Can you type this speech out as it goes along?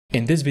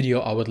In this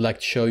video, I would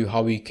like to show you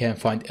how you can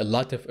find a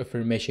lot of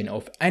information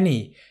of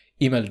any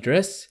email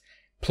address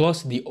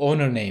plus the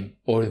owner name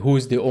or who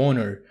is the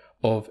owner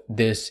of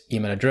this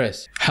email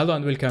address. Hello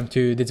and welcome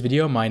to this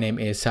video. My name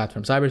is Sad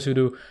from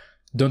CyberSudo.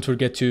 Don't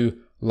forget to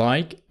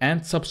like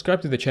and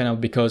subscribe to the channel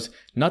because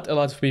not a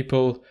lot of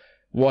people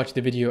watch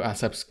the video and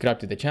subscribe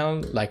to the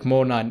channel. Like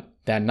more than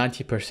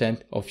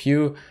 90% of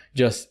you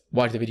just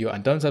watch the video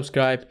and don't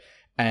subscribe.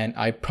 And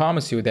I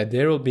promise you that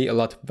there will be a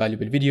lot of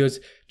valuable videos.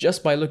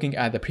 Just by looking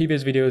at the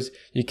previous videos,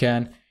 you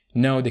can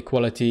know the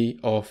quality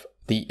of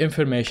the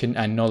information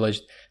and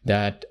knowledge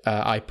that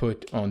I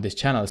put on this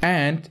channel.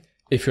 And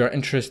if you're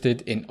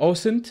interested in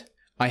OSINT,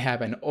 I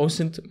have an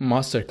OSINT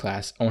Master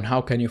Class on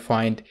how can you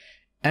find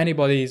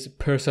anybody's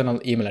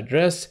personal email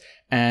address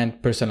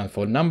and personal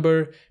phone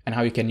number and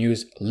how you can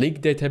use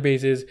leaked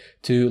databases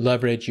to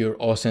leverage your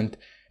OSINT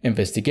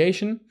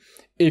investigation.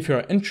 If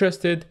you're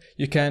interested,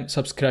 you can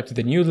subscribe to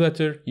the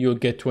newsletter. You'll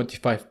get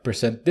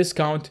 25%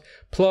 discount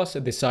plus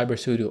the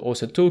CyberSudo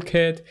OSINT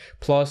Toolkit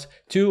plus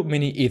 2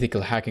 mini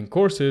ethical hacking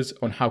courses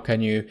on how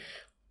can you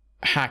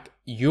hack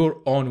your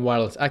own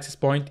wireless access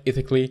point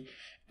ethically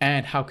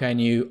and how can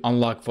you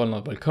unlock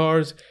vulnerable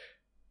cards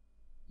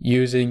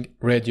using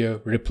radio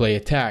replay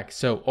attack.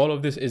 So all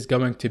of this is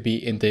going to be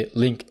in the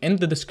link in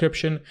the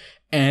description,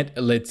 and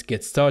let's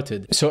get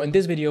started. So in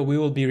this video, we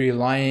will be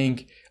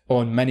relying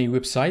on many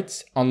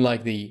websites,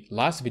 unlike the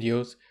last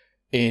videos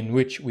in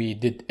which we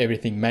did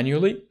everything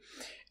manually.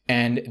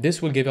 And this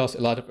will give us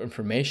a lot of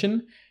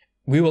information.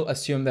 We will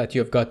assume that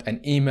you've got an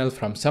email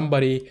from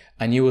somebody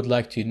and you would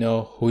like to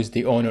know who is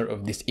the owner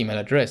of this email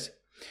address.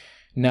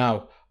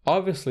 Now,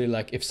 obviously,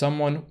 like if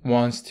someone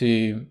wants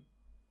to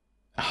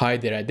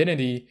hide their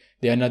identity,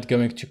 they are not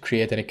going to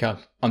create an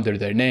account under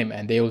their name,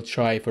 and they will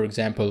try, for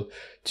example,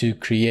 to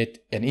create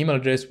an email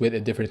address with a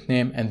different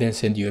name and then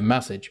send you a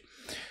message.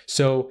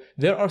 So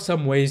there are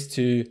some ways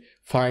to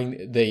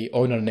find the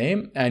owner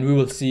name, and we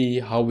will see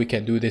how we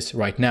can do this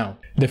right now.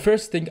 The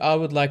first thing I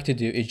would like to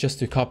do is just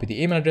to copy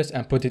the email address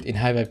and put it in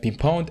having been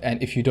pwned.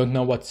 And if you don't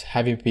know what's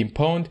having been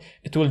pwned,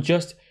 it will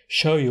just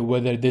show you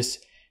whether this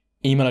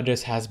email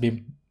address has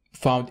been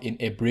found in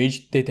a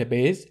breached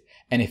database.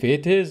 And if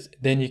it is,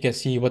 then you can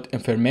see what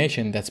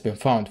information that's been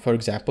found. For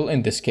example,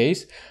 in this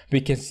case,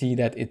 we can see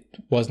that it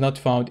was not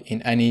found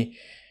in any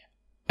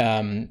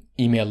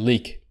email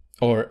leak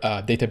or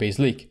database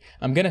leak.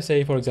 I'm gonna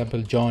say, for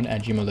example,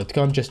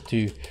 john@gmail.com just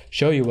to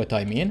show you what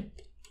I mean.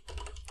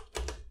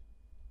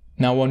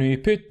 Now, when we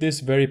put this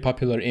very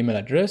popular email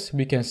address,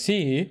 we can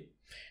see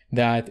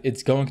that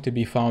it's going to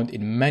be found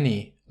in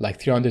many,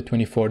 like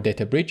 324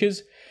 data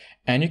breaches.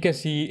 And you can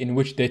see in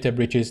which data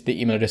breaches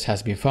the email address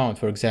has been found.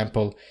 For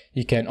example,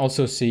 you can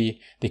also see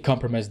the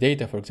compromised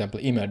data, for example,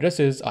 email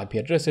addresses, IP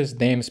addresses,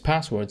 names,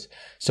 passwords.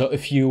 So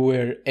if you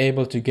were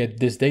able to get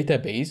this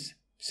database,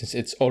 since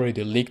it's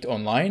already leaked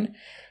online,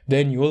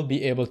 then you will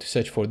be able to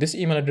search for this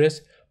email address,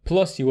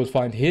 plus you will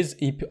find his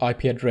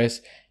IP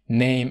address,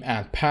 name,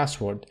 and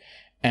password.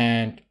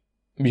 And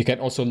you can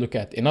also look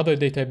at in other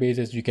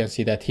databases. You can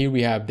see that here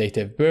we have date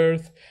of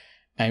birth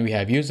and we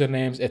have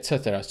usernames,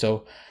 etc.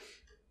 So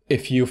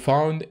if you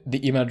found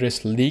the email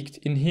address leaked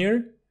in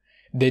here,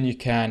 then you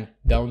can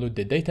download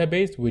the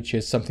database, which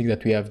is something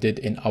that we have did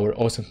in our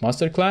OSINT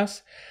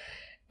Masterclass.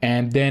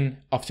 And then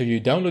after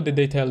you download the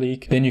data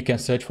leak, then you can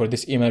search for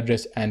this email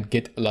address and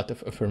get a lot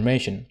of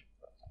information.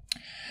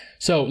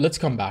 So let's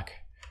come back.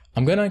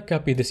 I'm gonna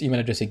copy this email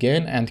address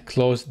again and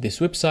close this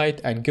website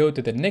and go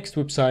to the next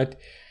website,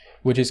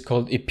 which is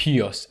called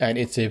Epos. And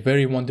it's a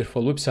very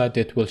wonderful website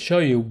that will show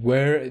you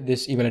where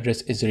this email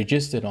address is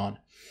registered on.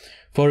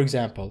 For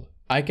example,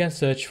 I can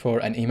search for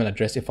an email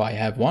address if I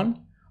have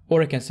one,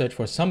 or I can search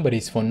for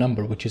somebody's phone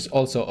number, which is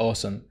also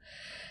awesome.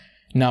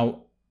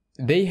 Now,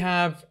 they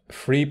have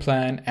free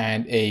plan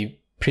and a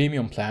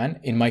premium plan.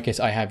 In my case,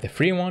 I have the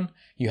free one.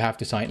 You have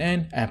to sign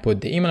in and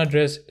put the email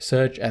address,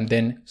 search, and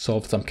then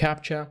solve some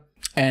CAPTCHA.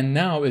 And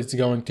now it's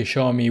going to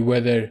show me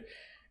whether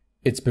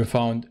it's been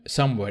found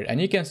somewhere. And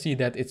you can see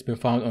that it's been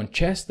found on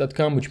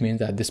chess.com, which means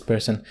that this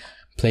person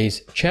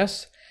plays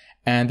chess.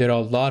 And there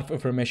are a lot of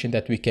information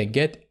that we can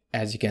get,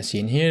 as you can see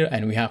in here,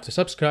 and we have to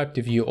subscribe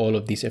to view all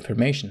of this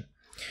information.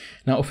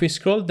 Now, if we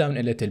scroll down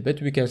a little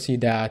bit, we can see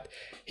that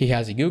he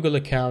has a Google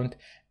account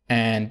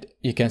and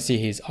you can see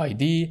his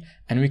ID,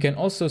 and we can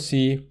also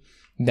see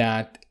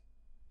that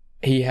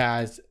he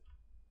has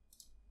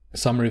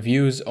some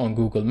reviews on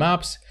Google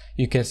Maps.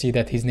 You can see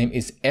that his name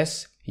is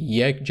S.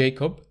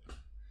 Jacob.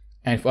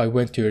 And if I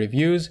went to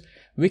reviews,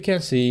 we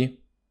can see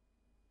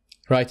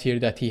right here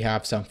that he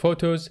has some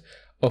photos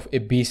of a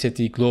B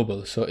City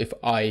Global. So if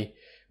I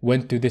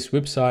went to this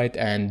website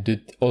and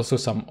did also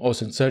some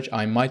OSINT search,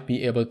 I might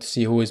be able to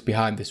see who is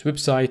behind this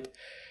website,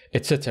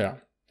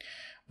 etc.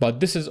 But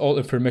this is all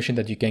information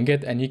that you can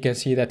get, and you can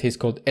see that he's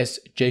called S.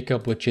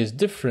 Jacob, which is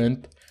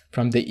different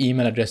from the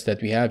email address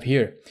that we have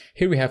here.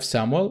 Here we have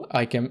Samuel.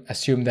 I can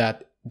assume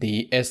that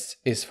the S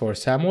is for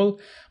Samuel,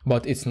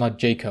 but it's not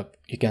Jacob.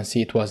 You can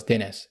see it was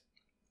Dennis.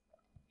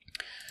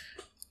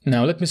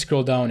 Now let me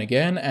scroll down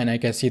again, and I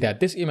can see that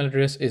this email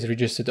address is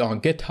registered on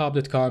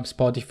github.com,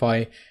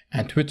 Spotify,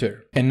 and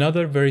Twitter.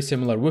 Another very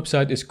similar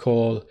website is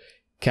called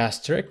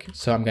Castric.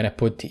 So I'm gonna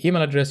put the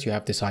email address, you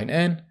have to sign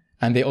in,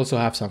 and they also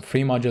have some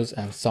free modules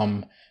and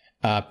some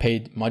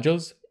paid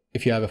modules.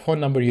 If you have a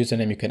phone number,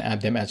 username, you can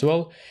add them as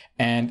well.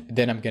 And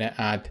then I'm gonna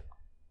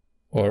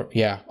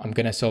I'm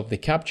gonna solve the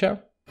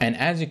CAPTCHA. And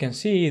as you can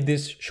see,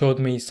 this showed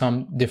me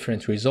some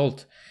different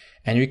result.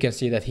 And you can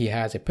see that he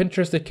has a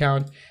Pinterest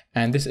account,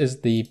 and this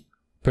is the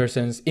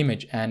person's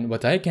image. And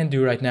what I can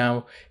do right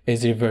now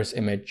is reverse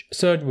image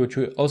search, which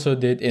we also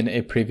did in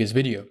a previous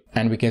video.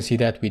 And we can see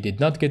that we did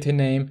not get a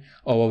name.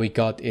 All what we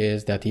got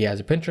is that he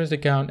has a Pinterest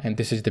account, and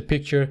this is the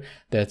picture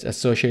that's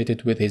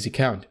associated with his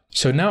account.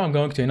 So now I'm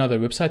going to another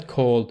website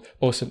called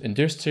OSINT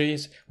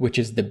Industries, which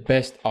is the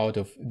best out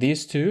of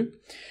these two,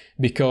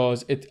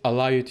 because it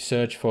allows you to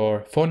search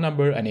for phone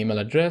number and email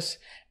address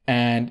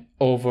and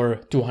over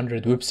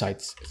 200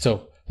 websites.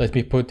 So let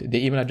me put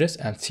the email address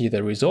and see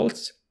the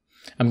results.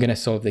 I'm gonna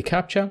solve the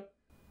CAPTCHA.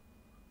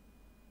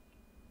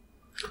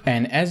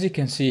 And as you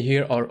can see,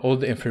 here are all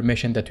the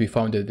information that we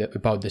found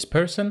about this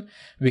person.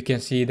 We can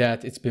see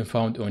that it's been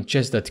found on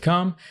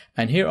chess.com,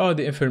 and here are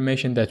the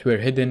information that were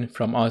hidden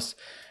from us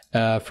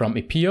from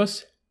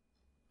Epos,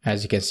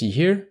 as you can see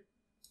here.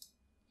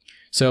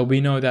 So we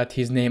know that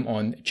his name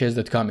on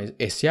chess.com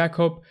is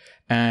Jakob,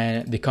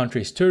 and the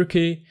country is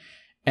Turkey.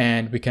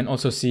 And we can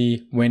also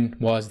see when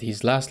was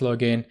his last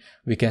login.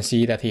 We can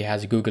see that he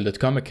has a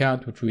google.com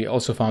account, which we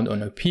also found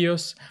on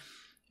Epos.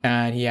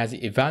 And he has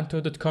the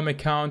evanto.com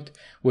account,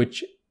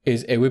 which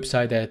is a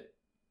website that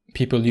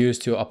people use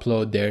to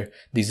upload their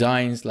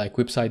designs, like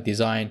website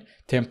design,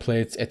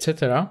 templates,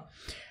 etc.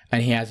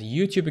 And he has a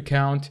YouTube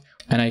account,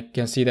 and I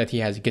can see that he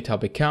has a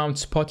GitHub account,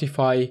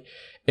 Spotify,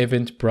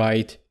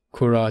 Eventbrite,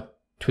 Quora,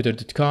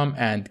 Twitter.com,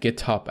 and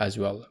GitHub as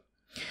well.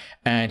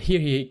 And here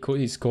he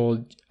is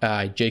called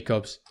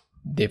Jacob's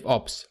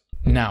DevOps.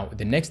 Now,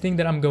 the next thing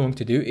that I'm going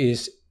to do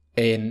is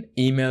an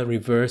email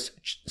reverse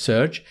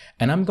search,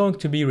 and I'm going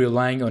to be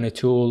relying on a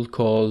tool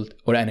called,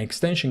 or an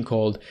extension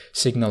called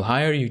Signal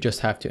Hire. You just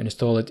have to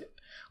install it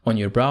on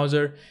your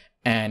browser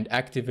and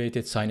activate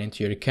it, sign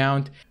into your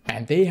account.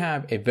 And they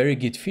have a very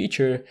good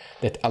feature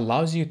that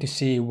allows you to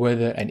see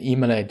whether an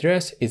email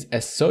address is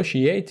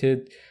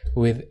associated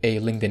with a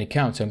LinkedIn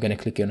account. So I'm going to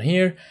click on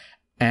here,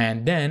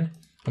 and then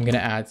I'm going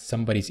to add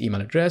somebody's email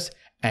address,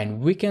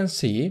 and we can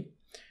see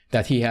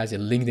that he has a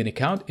LinkedIn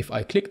account. If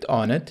I clicked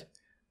on it,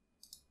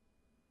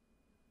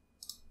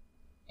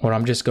 or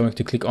I'm just going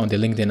to click on the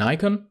LinkedIn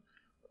icon,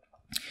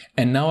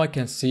 and now I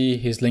can see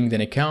his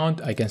LinkedIn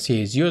account. I can see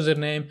his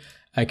username.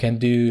 I can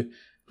do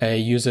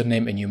a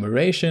username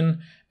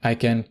enumeration. I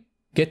can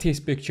get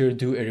his picture,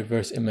 do a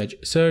reverse image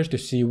search to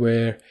see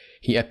where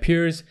he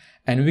appears.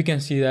 And we can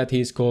see that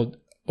he's called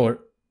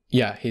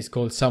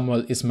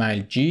Samuel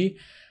Ismail G,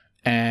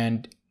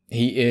 and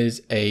he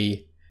is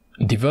a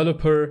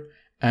developer.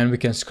 And we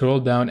can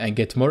scroll down and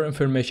get more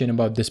information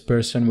about this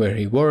person, where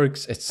he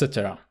works,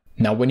 etc.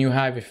 Now, when you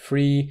have a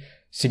free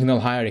Signal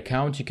Hire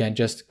account, you can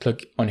just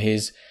click on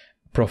his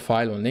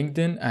profile on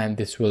LinkedIn, and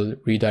this will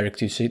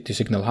redirect you to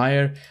Signal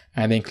Hire,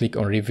 and then click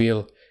on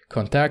Reveal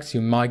Contacts.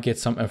 You might get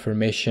some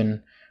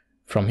information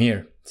from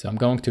here. So I'm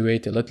going to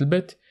wait a little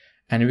bit,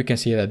 and we can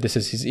see that this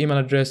is his email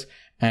address,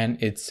 and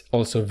it's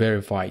also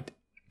verified.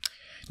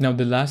 Now,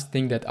 the last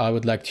thing that I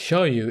would like to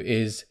show you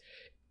is,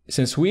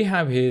 since we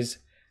have his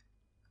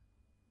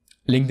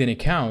LinkedIn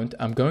account,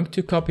 I'm going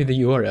to copy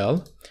the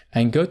URL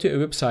and go to a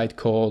website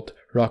called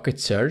Rocket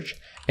Search.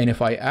 And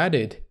if I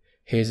added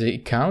his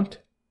account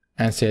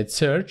and said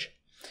search,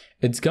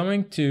 it's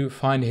going to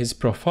find his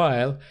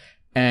profile,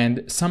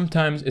 and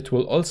sometimes it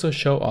will also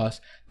show us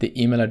the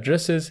email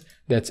addresses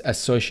that's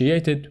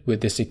associated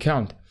with this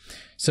account.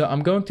 So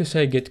I'm going to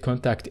say get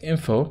contact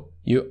info.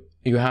 You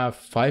have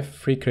 5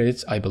 free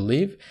credits, I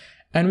believe,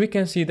 and we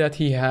can see that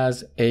he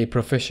has a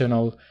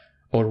professional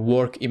or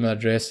work email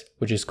address,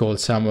 which is called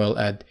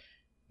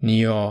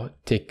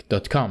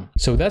samuel@neotech.com.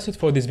 So that's it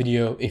for this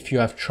video. If you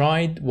have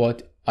tried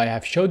what I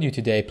have showed you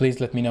today, please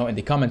let me know in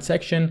the comment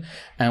section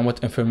and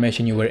what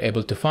information you were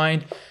able to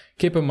find.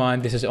 Keep in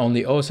mind, this is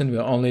only OSINT. We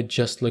are only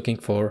just looking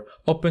for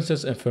open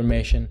source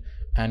information,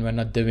 and we're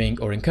not doing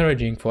or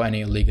encouraging for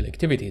any illegal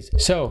activities.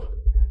 So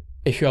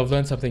if you have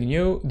learned something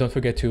new, don't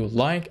forget to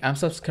like and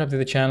subscribe to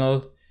the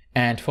channel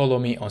and follow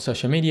me on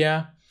social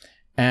media,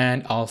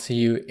 and I'll see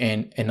you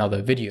in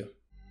another video.